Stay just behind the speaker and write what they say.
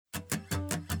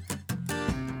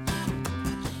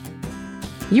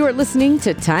You are listening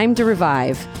to Time to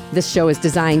Revive. This show is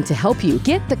designed to help you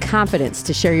get the confidence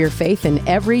to share your faith in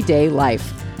everyday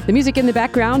life. The music in the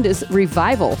background is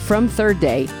Revival from Third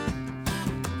Day.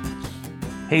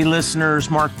 Hey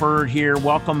listeners, Mark Bird here.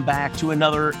 Welcome back to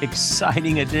another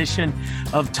exciting edition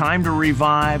of Time to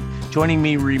Revive. Joining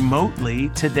me remotely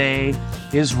today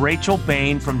is Rachel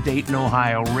Bain from Dayton,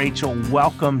 Ohio. Rachel,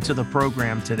 welcome to the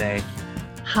program today.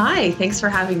 Hi, thanks for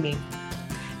having me.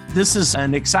 This is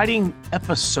an exciting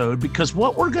episode because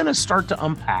what we're going to start to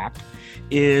unpack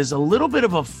is a little bit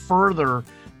of a further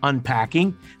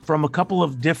unpacking from a couple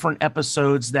of different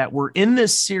episodes that we're in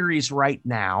this series right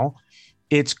now.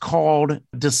 It's called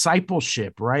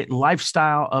Discipleship, right?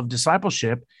 Lifestyle of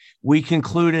Discipleship. We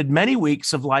concluded many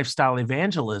weeks of lifestyle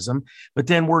evangelism, but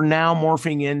then we're now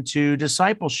morphing into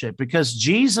discipleship because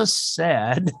Jesus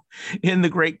said in the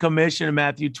Great Commission in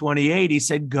Matthew 28, he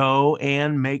said, go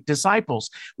and make disciples.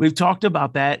 We've talked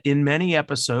about that in many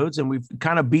episodes, and we've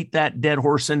kind of beat that dead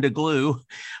horse into glue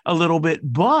a little bit.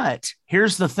 But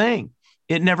here's the thing.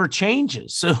 It never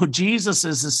changes. So Jesus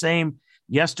is the same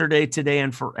yesterday, today,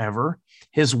 and forever.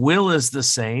 His will is the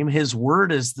same. His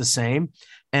word is the same.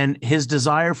 And his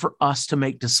desire for us to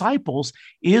make disciples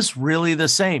is really the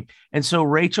same. And so,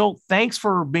 Rachel, thanks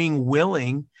for being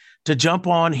willing to jump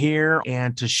on here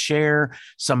and to share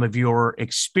some of your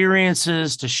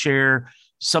experiences, to share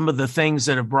some of the things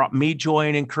that have brought me joy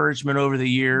and encouragement over the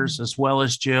years, as well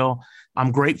as Jill.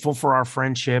 I'm grateful for our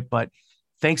friendship, but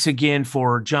thanks again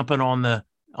for jumping on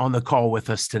the call with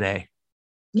us today.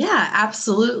 Yeah,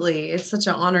 absolutely. It's such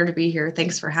an honor to be here.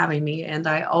 Thanks for having me. And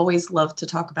I always love to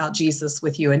talk about Jesus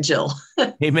with you and Jill.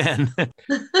 Amen.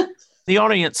 The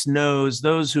audience knows,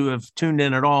 those who have tuned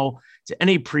in at all to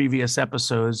any previous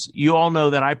episodes, you all know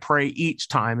that I pray each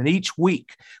time. And each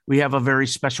week we have a very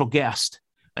special guest.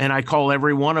 And I call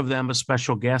every one of them a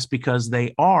special guest because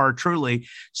they are truly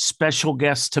special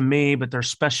guests to me, but they're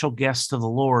special guests to the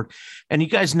Lord. And you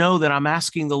guys know that I'm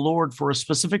asking the Lord for a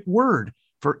specific word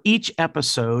for each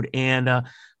episode. And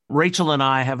Rachel and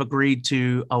I have agreed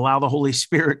to allow the Holy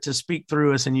Spirit to speak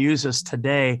through us and use us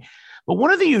today. But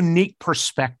one of the unique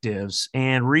perspectives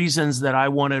and reasons that I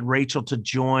wanted Rachel to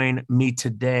join me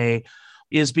today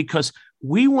is because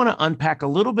we want to unpack a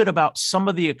little bit about some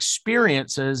of the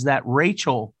experiences that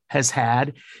Rachel has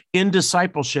had in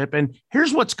discipleship. And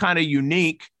here's what's kind of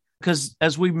unique, because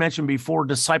as we mentioned before,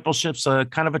 discipleship's a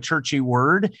kind of a churchy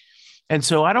word. And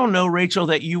so I don't know, Rachel,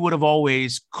 that you would have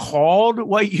always called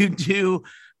what you do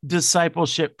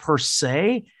discipleship per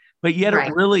se, but yet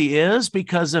It really is,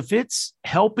 because if it's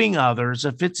helping others,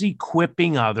 if it's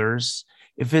equipping others,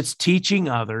 if it's teaching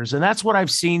others, and that's what I've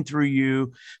seen through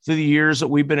you through the years that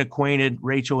we've been acquainted,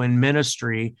 Rachel, in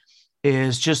ministry,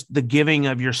 is just the giving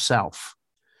of yourself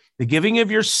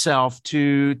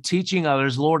to teaching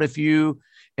others. Lord, if you,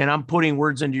 and I'm putting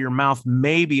words into your mouth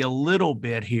maybe a little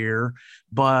bit here,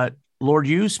 but Lord,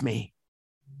 use me.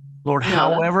 Lord,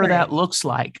 however that looks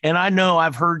like. And I know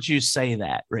I've heard you say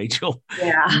that, Rachel,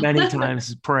 many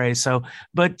times pray. So,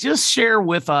 but just share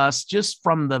with us, just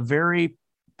from the very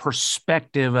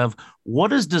perspective of what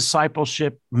does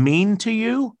discipleship mean to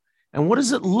you? And what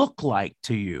does it look like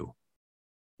to you?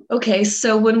 Okay,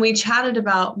 so when we chatted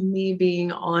about me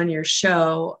being on your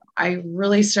show, I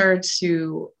really started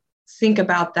to think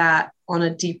about that on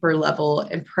a deeper level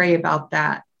and pray about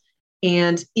that.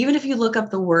 And even if you look up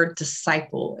the word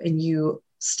disciple and you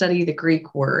study the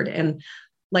Greek word, and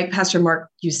like Pastor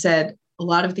Mark, you said, a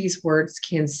lot of these words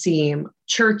can seem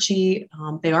churchy.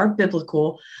 They are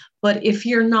biblical, but if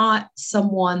you're not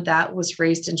someone that was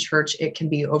raised in church, it can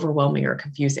be overwhelming or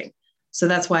confusing. So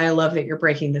that's why I love that you're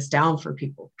breaking this down for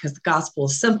people, because the gospel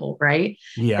is simple, right?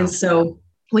 Yeah. And so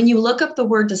when you look up the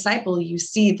word disciple, you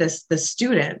see the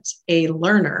student, a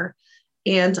learner.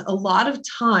 And a lot of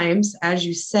times, as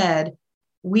you said,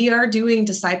 we are doing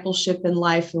discipleship in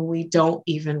life and we don't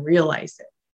even realize it,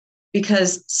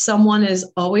 because someone is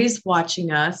always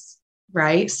watching us,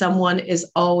 right? Someone is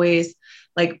always,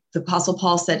 like the Apostle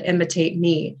Paul said, imitate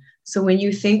me. So when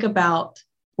you think about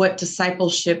what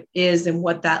discipleship is and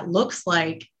what that looks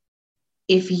like,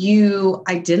 if you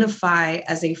identify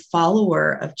as a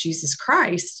follower of Jesus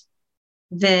Christ,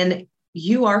 then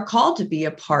you are called to be a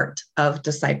part of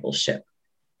discipleship.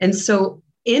 And so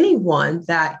anyone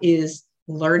that is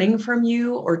learning from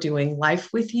you or doing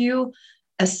life with you,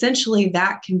 essentially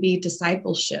that can be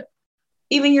discipleship.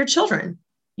 Even your children,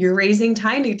 you're raising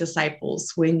tiny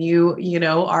disciples when you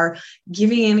are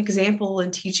giving an example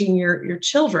and teaching your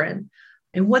children.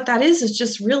 And what that is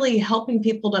just really helping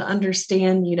people to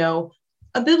understand,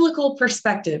 a biblical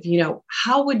perspective.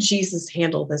 How would Jesus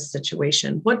handle this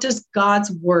situation? What does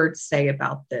God's word say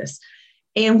about this?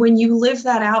 And when you live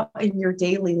that out in your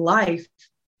daily life,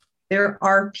 there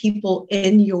are people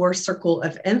in your circle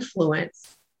of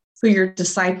influence who you're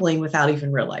discipling without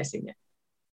even realizing it.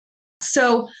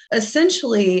 So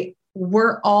essentially,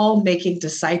 we're all making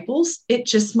disciples. It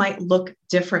just might look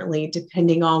differently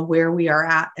depending on where we are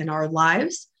at in our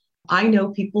lives. I know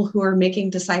people who are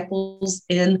making disciples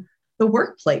in the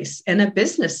workplace, in a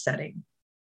business setting.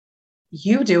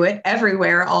 You do it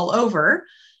everywhere, all over,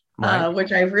 right.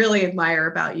 Which I really admire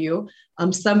about you.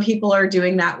 Some people are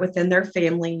doing that within their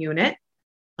family unit.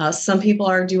 Some people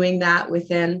are doing that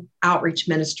within outreach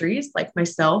ministries like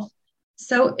myself.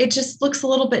 So it just looks a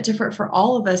little bit different for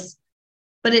all of us,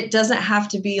 but it doesn't have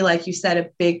to be, like you said, a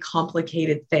big,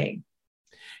 complicated thing.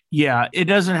 Yeah, it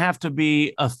doesn't have to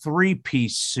be a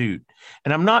three-piece suit.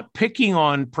 And I'm not picking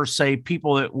on, per se,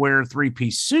 people that wear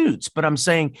three-piece suits, but I'm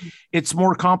saying it's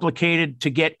more complicated to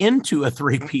get into a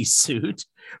three-piece suit,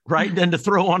 right, than to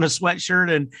throw on a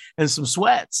sweatshirt and some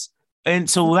sweats. And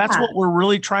so that's what we're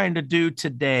really trying to do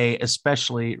today,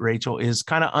 especially, Rachel, is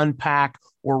kind of unpack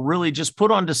or really just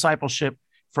put on discipleship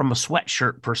from a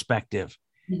sweatshirt perspective.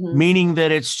 Mm-hmm. Meaning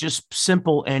that it's just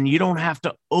simple and you don't have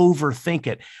to overthink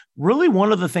it. Really,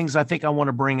 one of the things I think I want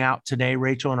to bring out today,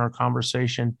 Rachel, in our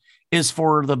conversation is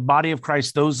for the body of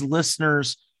Christ, those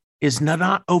listeners, is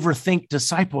not overthink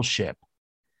discipleship.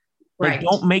 Right. Like,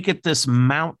 don't make it this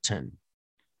mountain.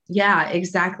 Yeah,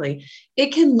 exactly.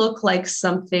 It can look like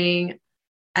something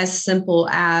as simple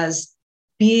as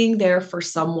being there for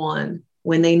someone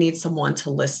when they need someone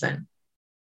to listen,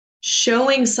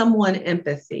 showing someone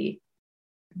empathy,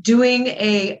 doing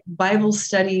a Bible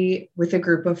study with a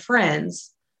group of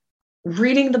friends,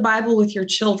 reading the Bible with your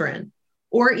children,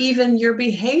 or even your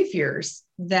behaviors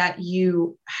that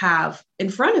you have in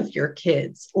front of your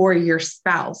kids or your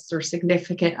spouse or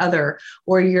significant other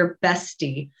or your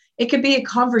bestie. It could be a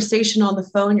conversation on the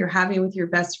phone you're having with your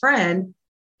best friend,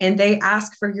 and they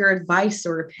ask for your advice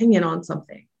or opinion on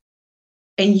something.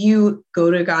 And you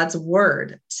go to God's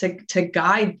word to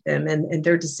guide them in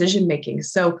their decision-making.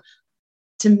 So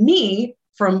to me,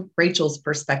 from Rachel's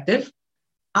perspective,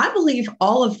 I believe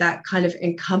all of that kind of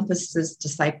encompasses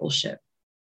discipleship.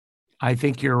 I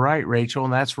think you're right, Rachel.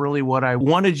 And that's really what I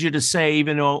wanted you to say,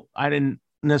 even though I didn't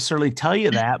necessarily tell you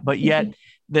that, but yet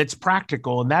that's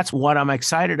practical. And that's what I'm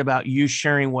excited about, you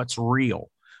sharing what's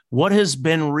real. What has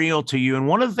been real to you? And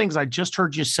one of the things I just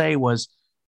heard you say was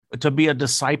to be a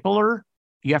discipler,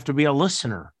 you have to be a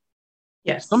listener.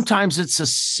 Yes. Sometimes it's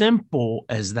as simple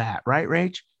as that, right,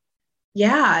 Rach?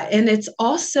 Yeah. And it's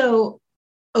also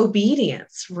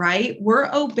obedience, right? We're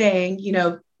obeying,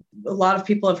 a lot of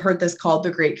people have heard this called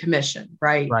the Great Commission,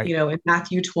 right? In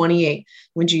Matthew 28,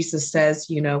 when Jesus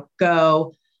says,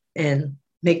 go and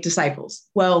make disciples.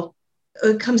 Well,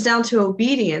 it comes down to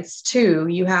obedience too.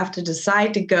 You have to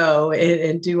decide to go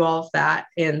and do all of that.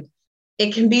 And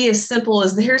it can be as simple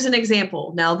as, here's an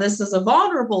example. Now, this is a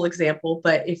vulnerable example,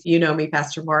 but if you know me,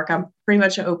 Pastor Mark, I'm pretty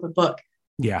much an open book.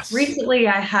 Yes. Recently,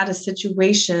 I had a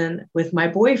situation with my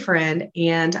boyfriend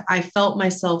and I felt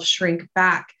myself shrink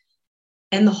back.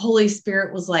 And the Holy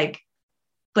Spirit was like,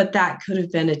 but that could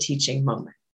have been a teaching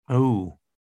moment. Oh.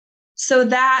 So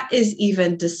that is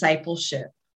even discipleship.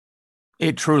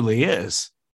 It truly is.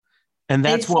 And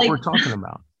that's what we're talking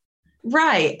about.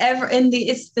 Right.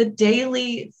 It's the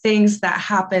daily things that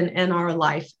happen in our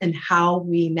life and how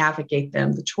we navigate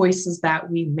them, the choices that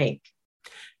we make.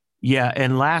 Yeah.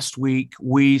 And last week,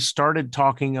 we started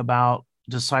talking about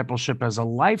discipleship as a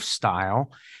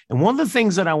lifestyle. And one of the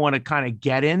things that I want to kind of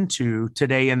get into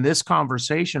today in this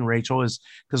conversation, Rachel, is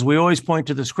because we always point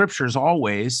to the scriptures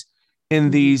always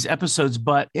in these episodes,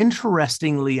 but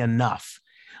interestingly enough,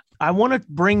 I want to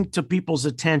bring to people's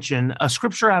attention a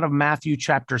scripture out of Matthew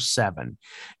chapter 7.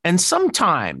 And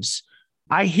sometimes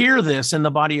I hear this in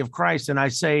the body of Christ, and I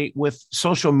say with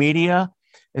social media,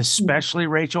 especially,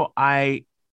 Rachel, I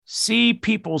see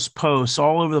people's posts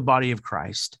all over the body of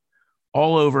Christ,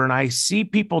 all over, and I see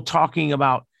people talking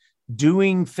about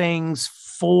doing things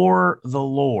for the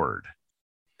Lord.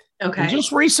 Okay. And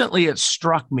just recently it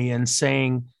struck me in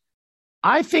saying,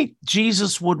 I think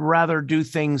Jesus would rather do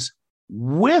things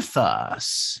with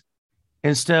us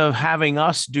instead of having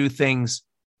us do things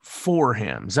for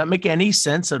him. Does that make any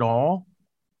sense at all?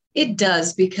 It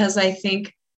does, because I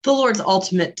think the Lord's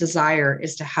ultimate desire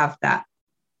is to have that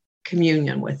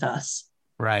communion with us.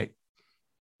 Right.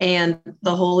 And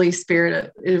the Holy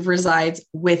Spirit resides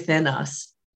within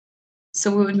us.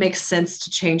 So it would make sense to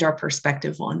change our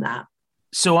perspective on that.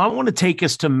 So I want to take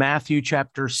us to Matthew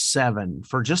chapter 7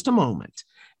 for just a moment.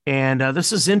 And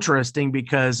this is interesting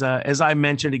because, as I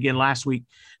mentioned again last week,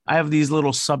 I have these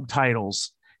little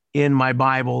subtitles. in my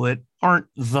Bible that aren't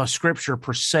the scripture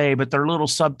per se, but they're little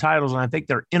subtitles, and I think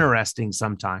they're interesting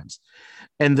sometimes.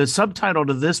 And the subtitle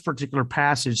to this particular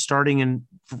passage, starting in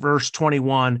verse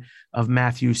 21 of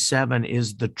Matthew 7,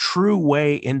 is the true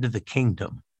way into the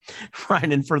kingdom.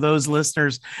 Right. And for those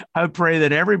listeners, I would pray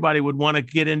that everybody would want to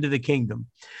get into the kingdom.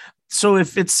 So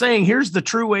if it's saying, here's the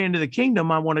true way into the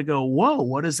kingdom, I want to go, whoa,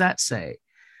 what does that say?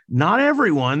 Not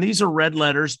everyone, these are red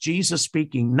letters, Jesus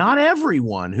speaking, not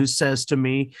everyone who says to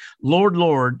me, Lord,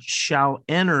 Lord, shall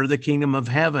enter the kingdom of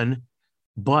heaven,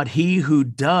 but he who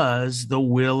does the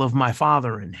will of my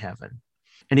Father in heaven.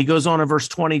 And he goes on in verse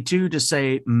 22 to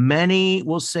say, many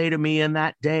will say to me in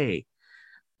that day.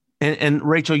 And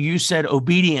Rachel, you said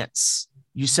obedience.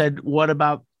 You said, what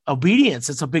about obedience?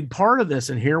 It's a big part of this.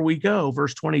 And here we go,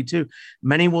 verse 22.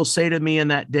 Many will say to me in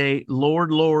that day,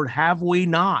 Lord, Lord, have we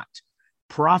not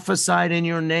prophesied in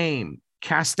your name,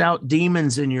 cast out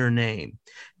demons in your name,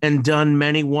 and done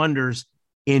many wonders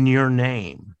in your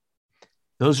name?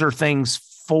 Those are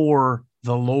things for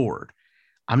the Lord.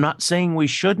 I'm not saying we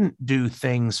shouldn't do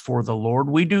things for the Lord.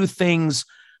 We do things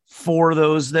for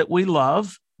those that we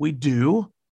love. We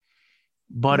do.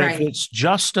 But if it's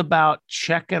just about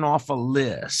checking off a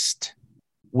list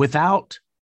without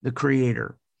the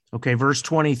Creator, okay, verse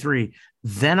 23,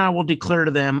 then I will declare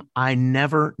to them, I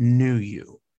never knew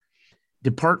you.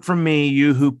 Depart from me,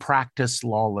 you who practice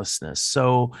lawlessness.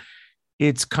 So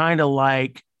it's kind of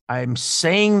like I'm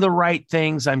saying the right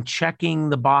things, I'm checking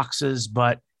the boxes,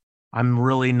 but I'm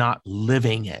really not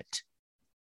living it.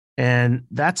 And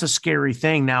that's a scary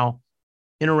thing. Now,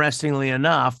 interestingly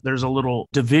enough, there's a little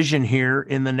division here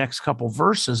in the next couple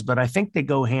verses, but I think they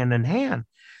go hand in hand.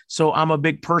 So I'm a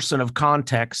big person of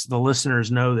context. The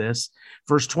listeners know this.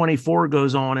 Verse 24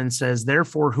 goes on and says,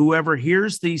 therefore, whoever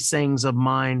hears these things of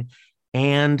mine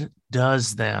and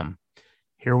does them.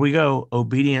 Here we go.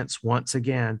 Obedience once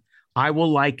again. I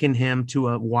will liken him to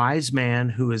a wise man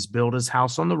who has built his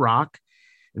house on the rock.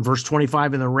 In verse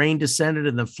 25, and the rain descended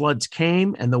and the floods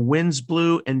came and the winds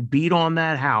blew and beat on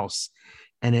that house.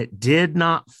 And it did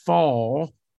not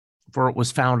fall, for it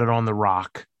was founded on the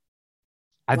rock.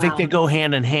 I think they go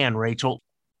hand in hand, Rachel.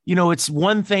 You know, it's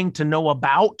one thing to know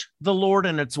about the Lord,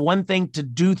 and it's one thing to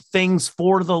do things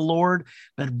for the Lord,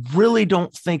 but I really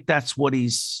don't think that's what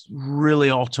he's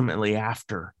really ultimately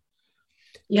after.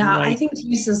 Yeah, right? I think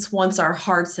Jesus wants our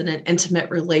hearts in an intimate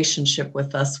relationship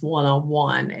with us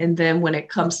one-on-one. And then when it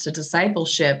comes to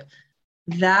discipleship,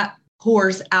 that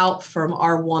pours out from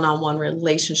our one-on-one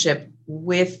relationship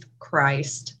with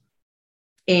Christ,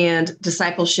 and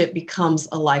discipleship becomes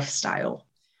a lifestyle.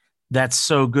 That's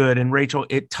so good. And Rachel,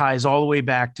 it ties all the way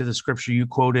back to the scripture you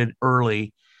quoted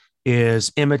early,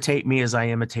 is imitate me as I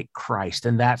imitate Christ.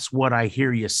 And that's what I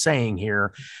hear you saying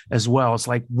here as well. It's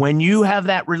like when you have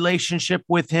that relationship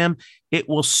with him, it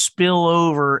will spill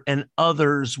over and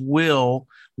others will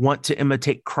want to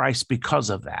imitate Christ because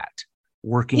of that.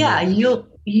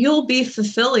 You'll be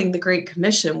fulfilling the Great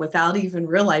Commission without even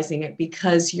realizing it,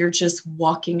 because you're just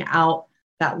walking out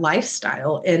that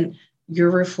lifestyle and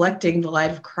you're reflecting the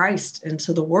light of Christ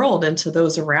into the world and to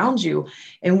those around you.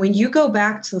 And when you go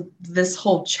back to this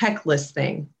whole checklist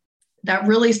thing, that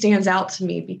really stands out to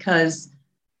me, because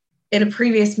in a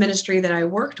previous ministry that I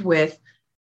worked with,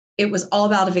 it was all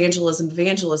about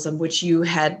evangelism, which you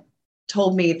had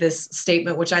told me this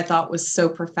statement, which I thought was so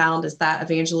profound, is that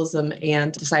evangelism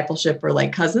and discipleship are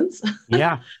like cousins.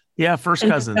 Yeah. First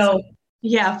cousins.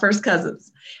 First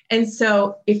cousins. And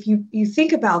so if you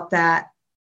think about that,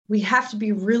 we have to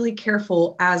be really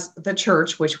careful as the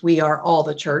church, which we are all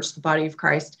the church, the body of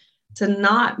Christ, to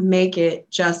not make it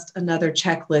just another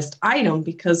checklist item,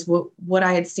 because what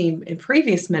I had seen in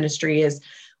previous ministry is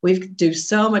we do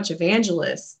so much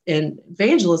evangelism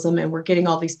and we're getting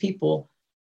all these people,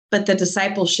 but the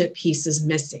discipleship piece is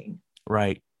missing.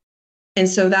 Right. And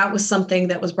so that was something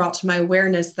that was brought to my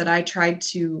awareness that I tried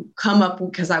to come up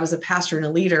with, because I was a pastor and a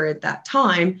leader at that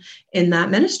time in that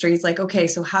ministry. It's like, okay,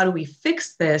 so how do we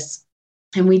fix this?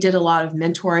 And we did a lot of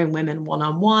mentoring women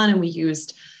one-on-one, and we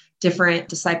used different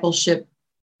discipleship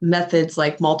methods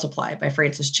like Multiply by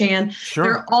Francis Chan. Sure.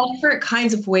 There are all different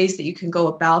kinds of ways that you can go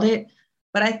about it.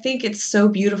 But I think it's so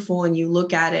beautiful, and you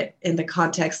look at it in the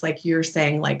context, like you're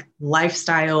saying, like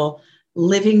lifestyle,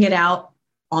 living it out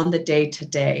on the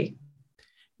day-to-day.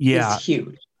 Yeah. Is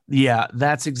huge. Yeah,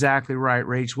 that's exactly right,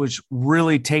 Rach, which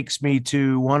really takes me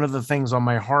to one of the things on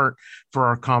my heart for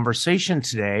our conversation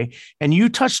today. And you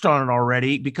touched on it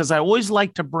already, because I always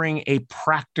like to bring a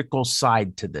practical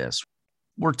side to this.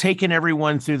 We're taking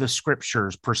everyone through the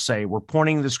scriptures per se. We're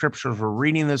pointing the scriptures, we're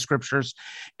reading the scriptures,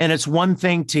 and it's one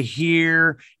thing to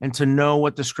hear and to know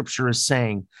what the scripture is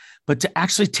saying. but to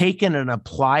actually take it and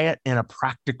apply it in a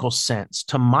practical sense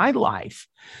to my life.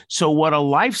 So what a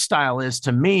lifestyle is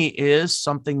to me is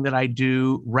something that I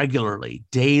do regularly,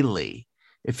 daily,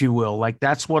 if you will. Like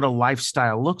that's what a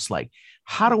lifestyle looks like.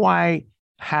 How do I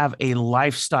have a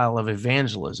lifestyle of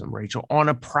evangelism, Rachel, on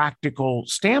a practical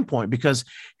standpoint? Because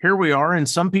here we are, and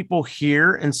some people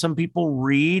hear and some people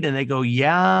read and they go,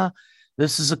 yeah,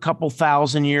 this is a couple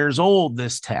thousand years old,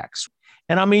 this text.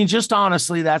 And I mean, just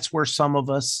honestly, that's where some of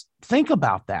us think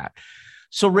about that.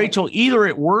 So Rachel, either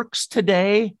it works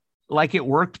today like it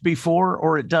worked before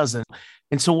or it doesn't.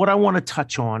 And so what I want to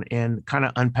touch on and kind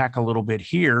of unpack a little bit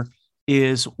here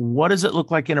is, what does it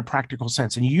look like in a practical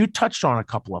sense? And you touched on a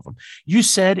couple of them. You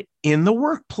said in the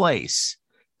workplace,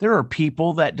 there are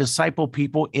people that disciple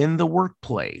people in the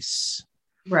workplace,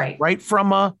 right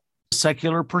from a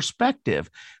secular perspective.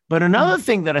 But another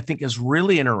thing that I think is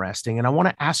really interesting, and I want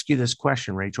to ask you this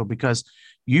question, Rachel, because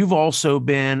you've also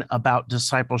been about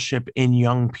discipleship in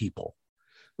young people.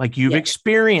 Like you've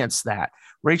experienced that.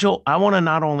 Rachel, I want to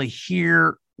not only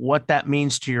hear what that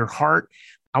means to your heart,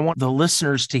 I want the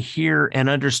listeners to hear and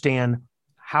understand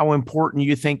how important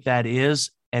you think that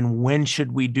is, and when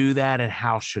should we do that, and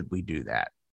how should we do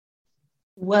that?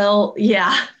 Well,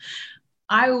 yeah,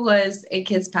 I was a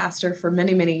kids pastor for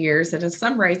many, many years. And in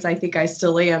some rights, I think I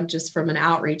still am, just from an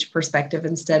outreach perspective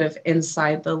instead of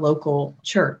inside the local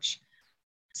church.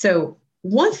 So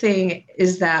one thing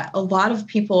is that a lot of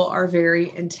people are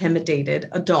very intimidated.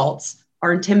 Adults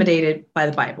are intimidated by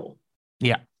the Bible.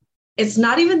 Yeah. It's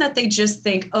not even that they just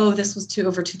think, oh, this was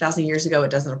over 2,000 years ago, it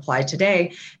doesn't apply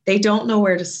today. They don't know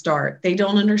where to start. They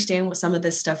don't understand what some of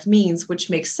this stuff means, which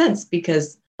makes sense,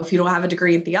 because if you don't have a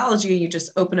degree in theology and you just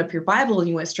open up your Bible and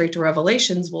you went straight to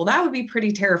Revelations, well, that would be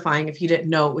pretty terrifying if you didn't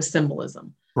know it was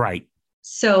symbolism. Right.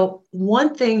 So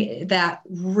one thing that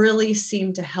really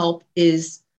seemed to help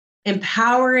is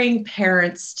empowering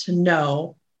parents to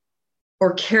know,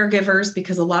 or caregivers,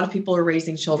 because a lot of people are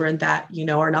raising children that,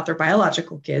 are not their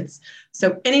biological kids.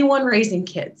 So anyone raising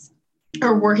kids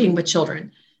or working with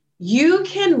children, you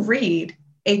can read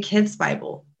a kid's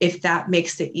Bible if that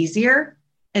makes it easier.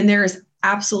 And there is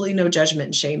absolutely no judgment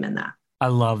and shame in that. I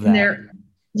love that.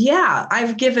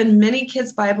 I've given many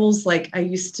kids Bibles. Like I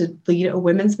used to lead a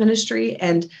women's ministry,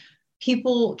 and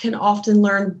people can often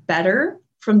learn better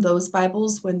from those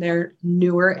Bibles when they're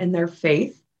newer in their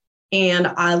faith. And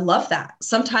I love that.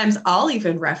 Sometimes I'll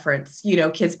even reference,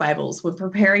 kids' Bibles when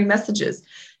preparing messages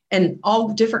and all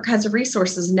different kinds of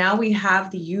resources. Now we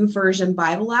have the YouVersion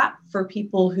Bible app for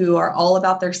people who are all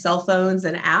about their cell phones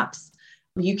and apps.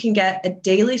 You can get a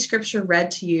daily scripture read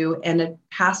to you, and a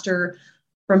pastor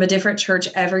from a different church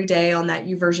every day on that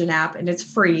YouVersion app, and it's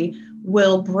free,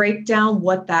 will break down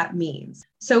what that means.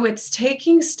 So it's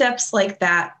taking steps like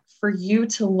that for you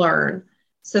to learn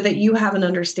so that you have an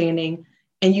understanding.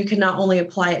 And you can not only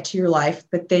apply it to your life,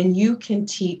 but then you can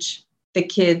teach the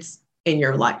kids in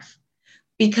your life,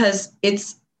 because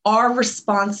it's our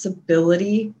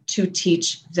responsibility to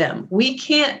teach them. We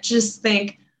can't just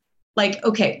think like,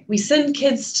 okay, we send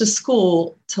kids to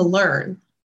school to learn,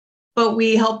 but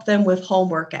we help them with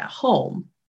homework at home.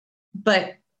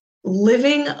 But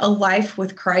living a life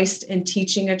with Christ and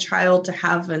teaching a child to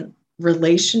have a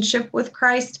relationship with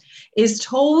Christ is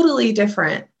totally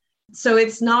different. So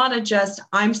it's not just,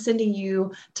 I'm sending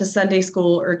you to Sunday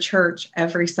school or church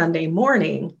every Sunday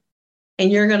morning,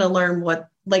 and you're going to learn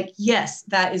yes,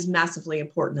 that is massively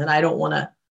important. And I don't want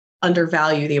to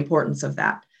undervalue the importance of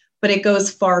that, but it goes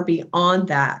far beyond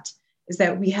that, is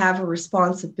that we have a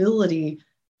responsibility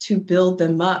to build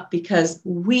them up, because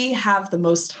we have the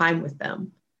most time with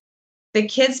them. The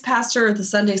kids pastor or the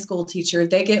Sunday school teacher,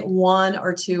 they get 1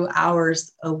 or 2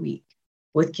 hours a week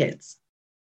with kids.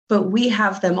 But we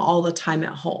have them all the time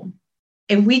at home.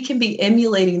 And we can be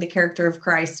emulating the character of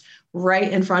Christ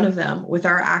right in front of them with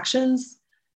our actions,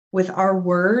 with our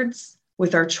words,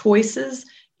 with our choices,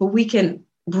 but we can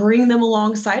bring them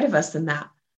alongside of us in that.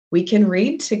 We can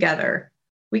read together.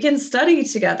 We can study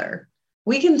together.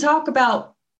 We can talk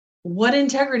about what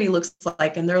integrity looks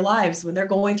like in their lives when they're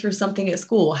going through something at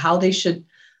school, how they should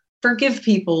forgive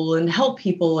people and help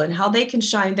people, and how they can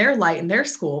shine their light in their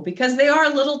school, because they are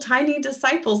little tiny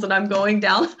disciples. And I go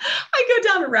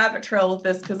down a rabbit trail with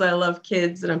this because I love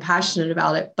kids and I'm passionate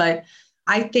about it. But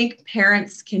I think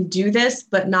parents can do this,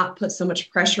 but not put so much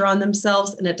pressure on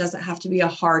themselves. And it doesn't have to be a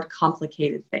hard,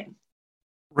 complicated thing.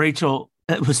 Rachel,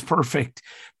 that was perfect,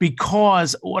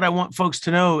 because what I want folks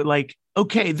to know, like,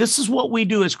 okay, this is what we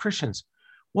do as Christians.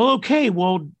 Well, okay,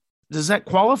 does that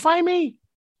qualify me?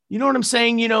 You know what I'm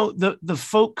saying? The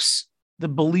folks, the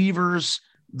believers,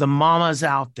 the mamas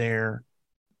out there,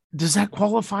 does that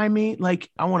qualify me? Like,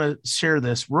 I want to share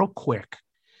this real quick.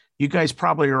 You guys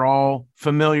probably are all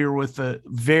familiar with the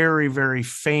very, very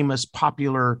famous,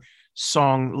 popular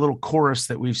song, little chorus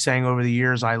that we've sang over the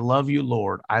years. I love you,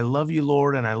 Lord. I love you,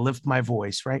 Lord. And I lift my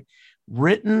voice, right?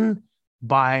 Written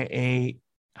by a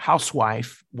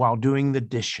housewife while doing the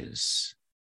dishes.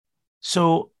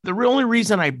 So the only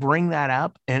reason I bring that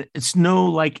up, and it's no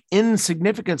like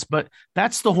insignificance, but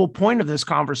that's the whole point of this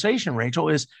conversation, Rachel,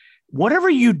 is whatever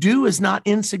you do is not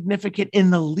insignificant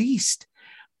in the least.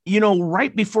 You know,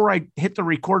 right before I hit the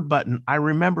record button, I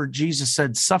remember Jesus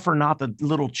said, suffer not the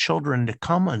little children to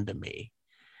come unto me.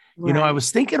 Right. You know, I was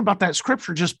thinking about that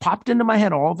scripture, just popped into my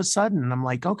head all of a sudden. And I'm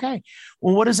like, okay,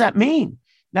 well, what does that mean?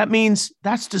 That means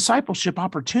that's discipleship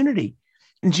opportunity.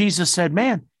 And Jesus said,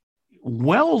 man,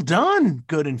 well done,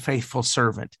 good and faithful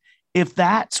servant. If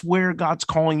that's where God's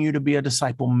calling you to be a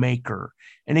disciple maker.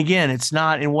 And again, it's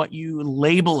not in what you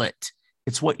label it,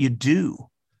 it's what you do.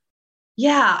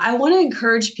 Yeah, I want to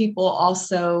encourage people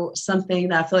also, something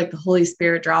that I feel like the Holy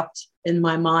Spirit dropped in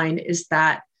my mind is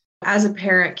that as a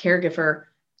parent caregiver,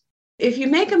 if you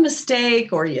make a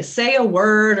mistake or you say a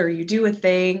word or you do a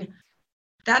thing,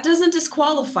 that doesn't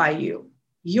disqualify you.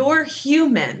 You're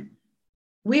human.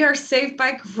 We are saved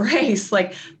by grace.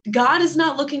 Like, God is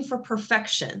not looking for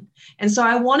perfection. And so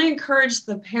I want to encourage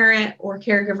the parent or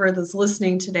caregiver that's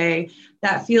listening today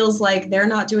that feels like they're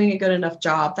not doing a good enough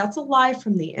job. That's a lie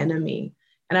from the enemy.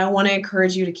 And I want to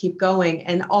encourage you to keep going.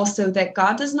 And also that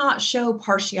God does not show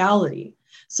partiality.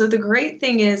 So the great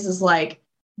thing is like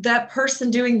that person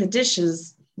doing the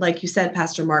dishes, like you said,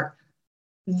 Pastor Mark,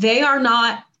 they are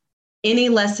not any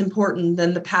less important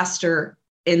than the pastor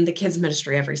in the kids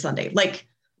ministry every Sunday. Like,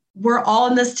 we're all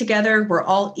in this together. We're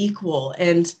all equal.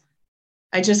 And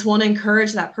I just want to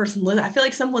encourage that person. I feel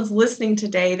like someone's listening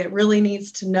today that really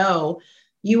needs to know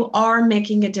you are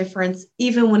making a difference,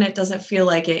 even when it doesn't feel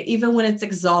like it, even when it's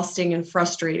exhausting and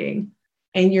frustrating,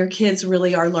 and your kids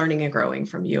really are learning and growing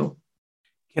from you.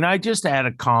 Can I just add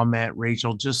a comment,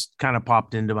 Rachel? Just kind of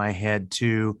popped into my head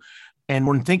too. And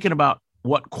when thinking about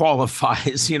what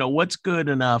qualifies, you know, what's good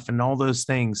enough and all those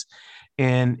things.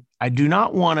 And I do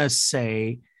not want to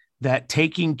say that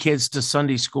taking kids to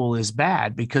Sunday school is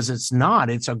bad, because it's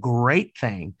not. It's a great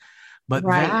thing. But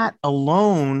right. That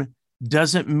alone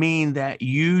doesn't mean that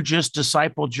you just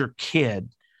discipled your kid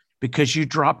because you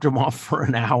dropped them off for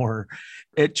an hour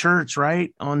at church,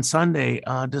 right? On Sunday.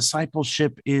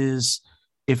 Discipleship is,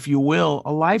 if you will,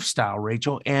 a lifestyle,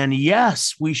 Rachel. And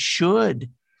yes, we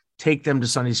should take them to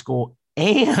Sunday school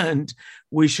and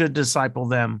we should disciple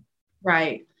them.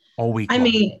 Right. All week. I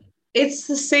mean, it's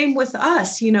the same with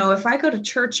us. You know, if I go to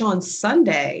church on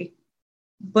Sunday,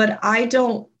 but I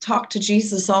don't talk to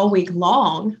Jesus all week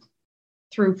long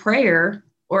through prayer,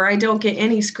 or I don't get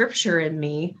any scripture in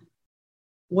me,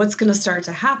 what's going to start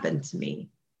to happen to me?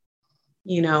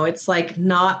 You know, it's like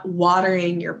not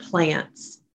watering your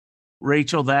plants.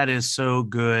 Rachel, that is so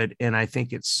good. And I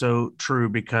think it's so true,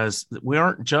 because we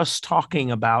aren't just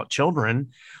talking about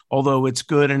children, although it's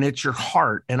good and it's your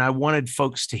heart. And I wanted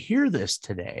folks to hear this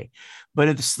today, but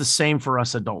it's the same for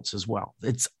us adults as well.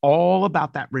 It's all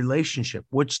about that relationship,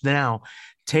 which now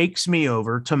takes me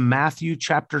over to Matthew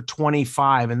chapter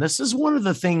 25. And this is one of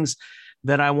the things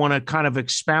that I want to kind of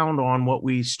expound on what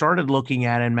we started looking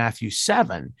at in Matthew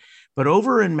 7. But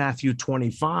over in Matthew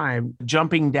 25,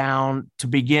 jumping down to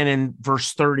begin in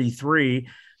verse 33,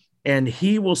 and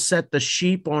he will set the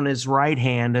sheep on his right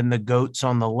hand and the goats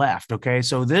on the left. Okay,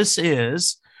 so this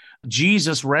is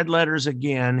Jesus, red letters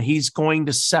again. He's going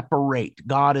to separate.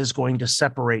 God is going to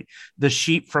separate the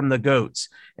sheep from the goats.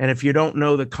 And if you don't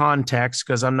know the context,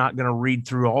 because I'm not going to read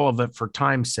through all of it for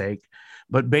time's sake,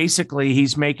 but basically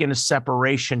he's making a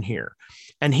separation here.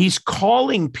 And he's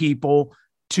calling people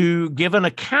to give an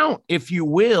account, if you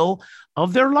will,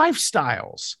 of their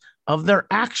lifestyles, of their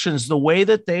actions, the way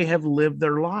that they have lived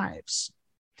their lives.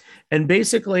 And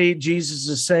basically, Jesus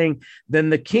is saying, then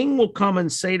the king will come and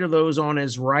say to those on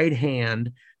his right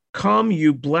hand, come,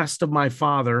 you blessed of my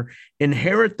Father,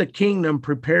 inherit the kingdom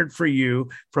prepared for you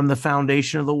from the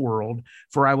foundation of the world.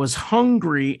 For I was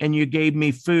hungry and you gave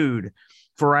me food.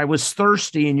 For I was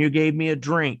thirsty and you gave me a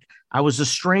drink. I was a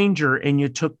stranger and you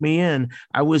took me in.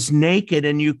 I was naked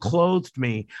and you clothed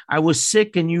me. I was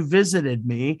sick and you visited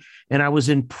me. And I was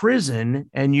in prison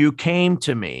and you came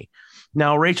to me.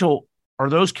 Now, Rachel, are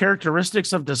those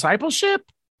characteristics of discipleship?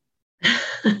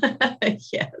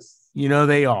 Yes. You know,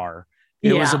 they are.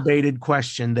 It was a baited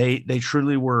question. They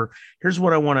truly were. Here's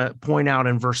what I want to point out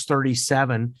in verse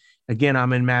 37. Again,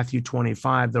 I'm in Matthew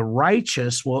 25. The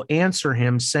righteous will answer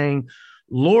him saying,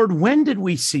 Lord, when did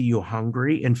we see you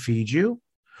hungry and feed you,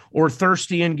 or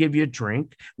thirsty and give you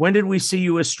drink? When did we see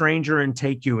you a stranger and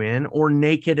take you in, or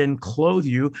naked and clothe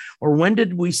you? Or when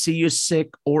did we see you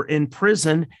sick or in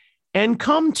prison and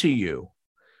come to you?"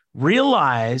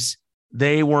 Realize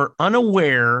they were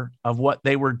unaware of what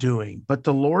they were doing. But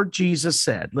the Lord Jesus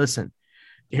said, listen,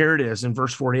 here it is in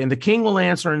verse 40, "And the king will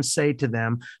answer and say to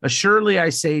them, Assuredly I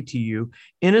say to you,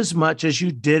 inasmuch as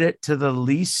you did it to the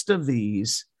least of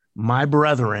these, my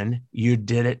brethren, you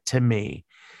did it to me."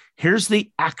 Here's the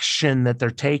action that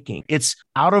they're taking. It's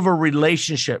out of a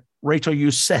relationship. Rachel, you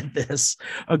said this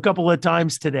a couple of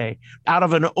times today, out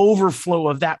of an overflow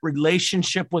of that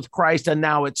relationship with Christ. And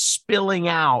now it's spilling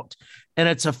out and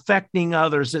it's affecting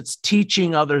others. It's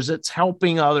teaching others. It's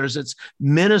helping others. It's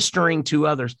ministering to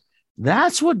others.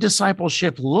 That's what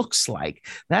discipleship looks like.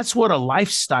 That's what a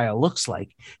lifestyle looks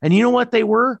like. And you know what? They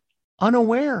were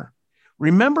unaware.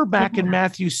 Remember back in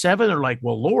Matthew 7, they're like,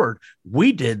 "Well, Lord,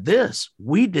 we did this,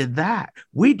 we did that,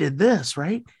 we did this,"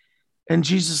 right? And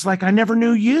Jesus is like, "I never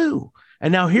knew you."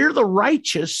 And now here the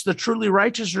righteous, the truly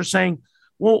righteous are saying,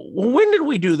 well, when did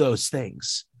we do those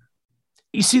things?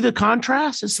 You see the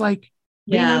contrast? It's like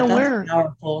being unaware. That's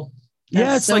powerful.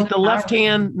 It's so like the left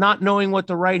hand not knowing what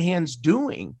the right hand's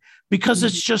doing because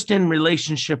it's just in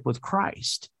relationship with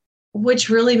Christ. Which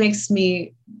really makes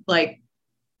me like,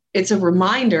 it's a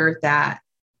reminder that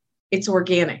it's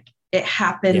organic. It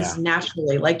happens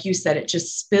naturally. Like you said, it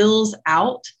just spills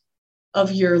out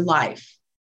of your life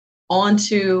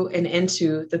onto and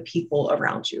into the people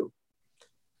around you.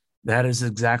 That is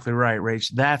exactly right, Rach.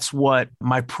 That's what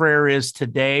my prayer is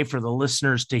today for the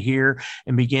listeners to hear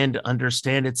and begin to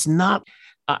understand. It's not,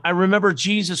 I remember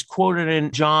Jesus quoted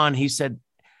in John, he said,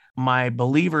 "My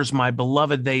believers, my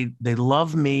beloved, they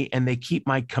love me and they keep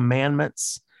my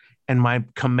commandments, and my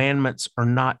commandments are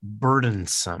not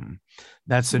burdensome."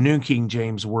 That's the New King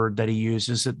James word that he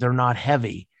uses, that they're not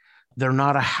heavy. They're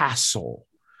not a hassle.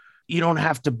 You don't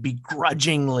have to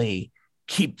begrudgingly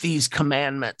keep these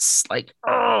commandments like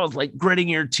gritting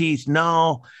your teeth.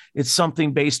 No, it's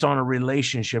something based on a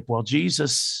relationship. Well,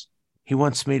 Jesus, he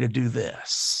wants me to do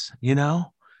this,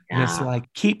 And it's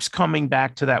like keeps coming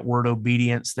back to that word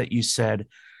obedience that you said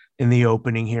in the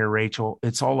opening here, Rachel.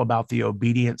 It's all about the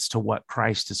obedience to what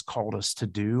Christ has called us to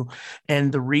do.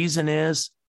 And the reason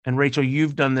is, and Rachel,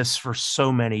 you've done this for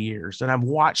so many years, and I've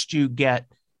watched you get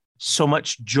so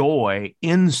much joy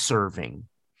in serving.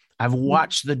 I've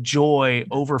watched the joy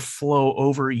overflow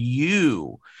over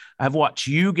you. I've watched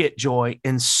you get joy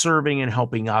in serving and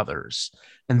helping others.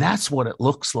 And that's what it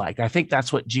looks like. I think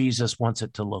that's what Jesus wants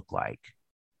it to look like.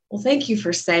 Well, thank you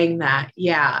for saying that.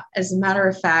 Yeah. As a matter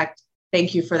of fact,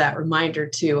 thank you for that reminder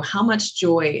too, how much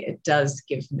joy it does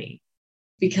give me,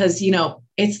 because,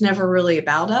 it's never really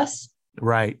about us.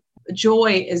 Right.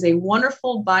 Joy is a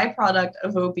wonderful byproduct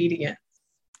of obedience.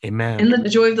 Amen. And the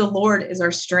joy of the Lord is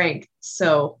our strength.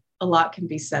 So a lot can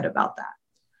be said about that.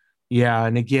 Yeah.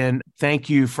 And again,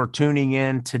 thank you for tuning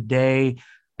in today.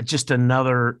 Just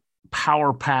another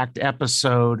power-packed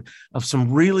episode of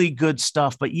some really good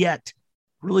stuff, but yet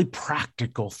really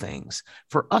practical things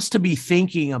for us to be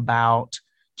thinking about.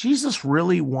 Jesus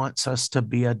really wants us to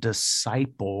be a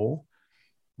disciple.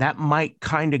 That might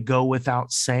kind of go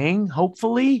without saying,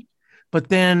 hopefully, but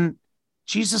then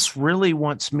Jesus really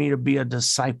wants me to be a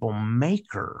disciple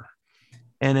maker.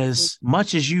 And as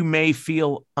much as you may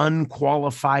feel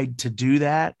unqualified to do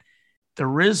that,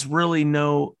 there is really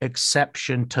no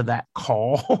exception to that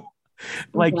call.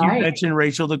 Like you mentioned,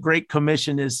 Rachel, the Great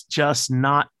Commission is just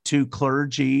not to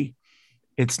clergy.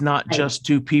 It's not just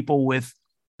to people with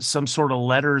some sort of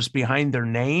letters behind their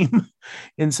name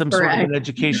in some sort of an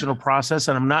educational process.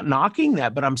 And I'm not knocking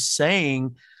that, but I'm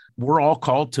saying we're all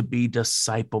called to be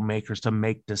disciple makers, to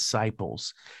make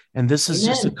disciples. And this is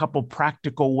just a couple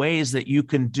practical ways that you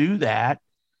can do that.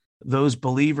 Those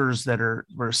believers that are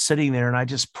sitting there. And I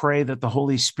just pray that the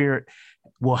Holy Spirit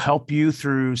will help you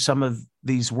through some of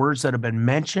these words that have been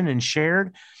mentioned and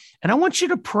shared. And I want you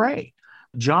to pray,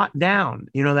 jot down,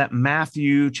 that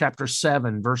Matthew chapter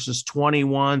 7, verses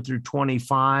 21 through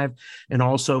 25, and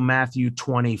also Matthew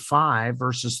 25,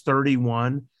 verses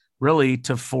 31, really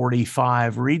to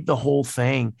 45. Read the whole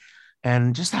thing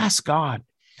and just ask God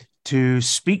to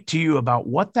speak to you about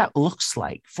what that looks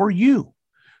like for you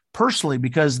personally,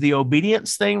 because the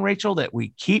obedience thing, Rachel, that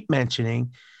we keep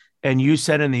mentioning, and you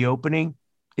said in the opening,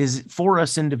 is for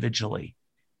us individually.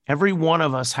 Every one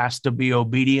of us has to be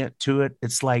obedient to it.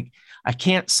 It's like, I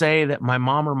can't say that my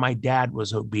mom or my dad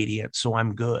was obedient, so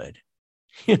I'm good.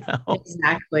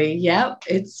 Exactly. Yep.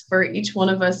 It's for each one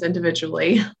of us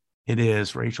individually. It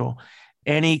is, Rachel.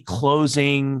 Any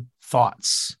closing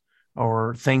thoughts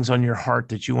or things on your heart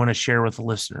that you want to share with the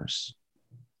listeners?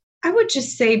 I would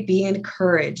just say be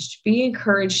encouraged. Be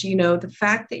encouraged. The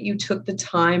fact that you took the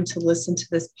time to listen to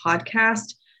this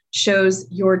podcast shows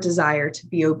your desire to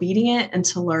be obedient and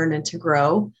to learn and to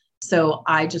grow. So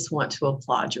I just want to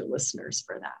applaud your listeners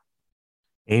for that.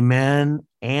 Amen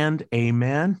and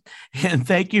amen. And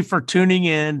thank you for tuning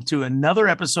in to another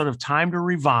episode of Time to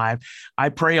Revive. I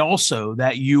pray also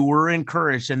that you were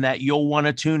encouraged and that you'll want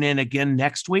to tune in again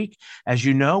next week. As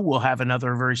you know, we'll have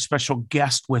another very special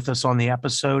guest with us on the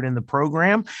episode in the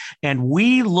program. And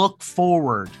we look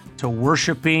forward to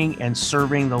worshiping and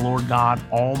serving the Lord God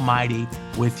Almighty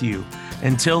with you.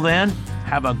 Until then,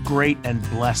 have a great and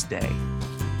blessed day.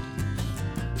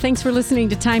 Thanks for listening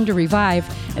to Time to Revive.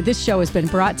 This show has been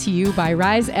brought to you by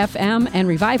Rise FM and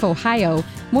Revive Ohio.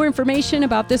 More information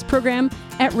about this program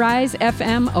at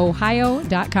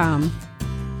risefmohio.com.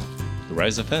 The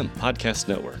Rise FM Podcast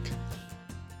Network.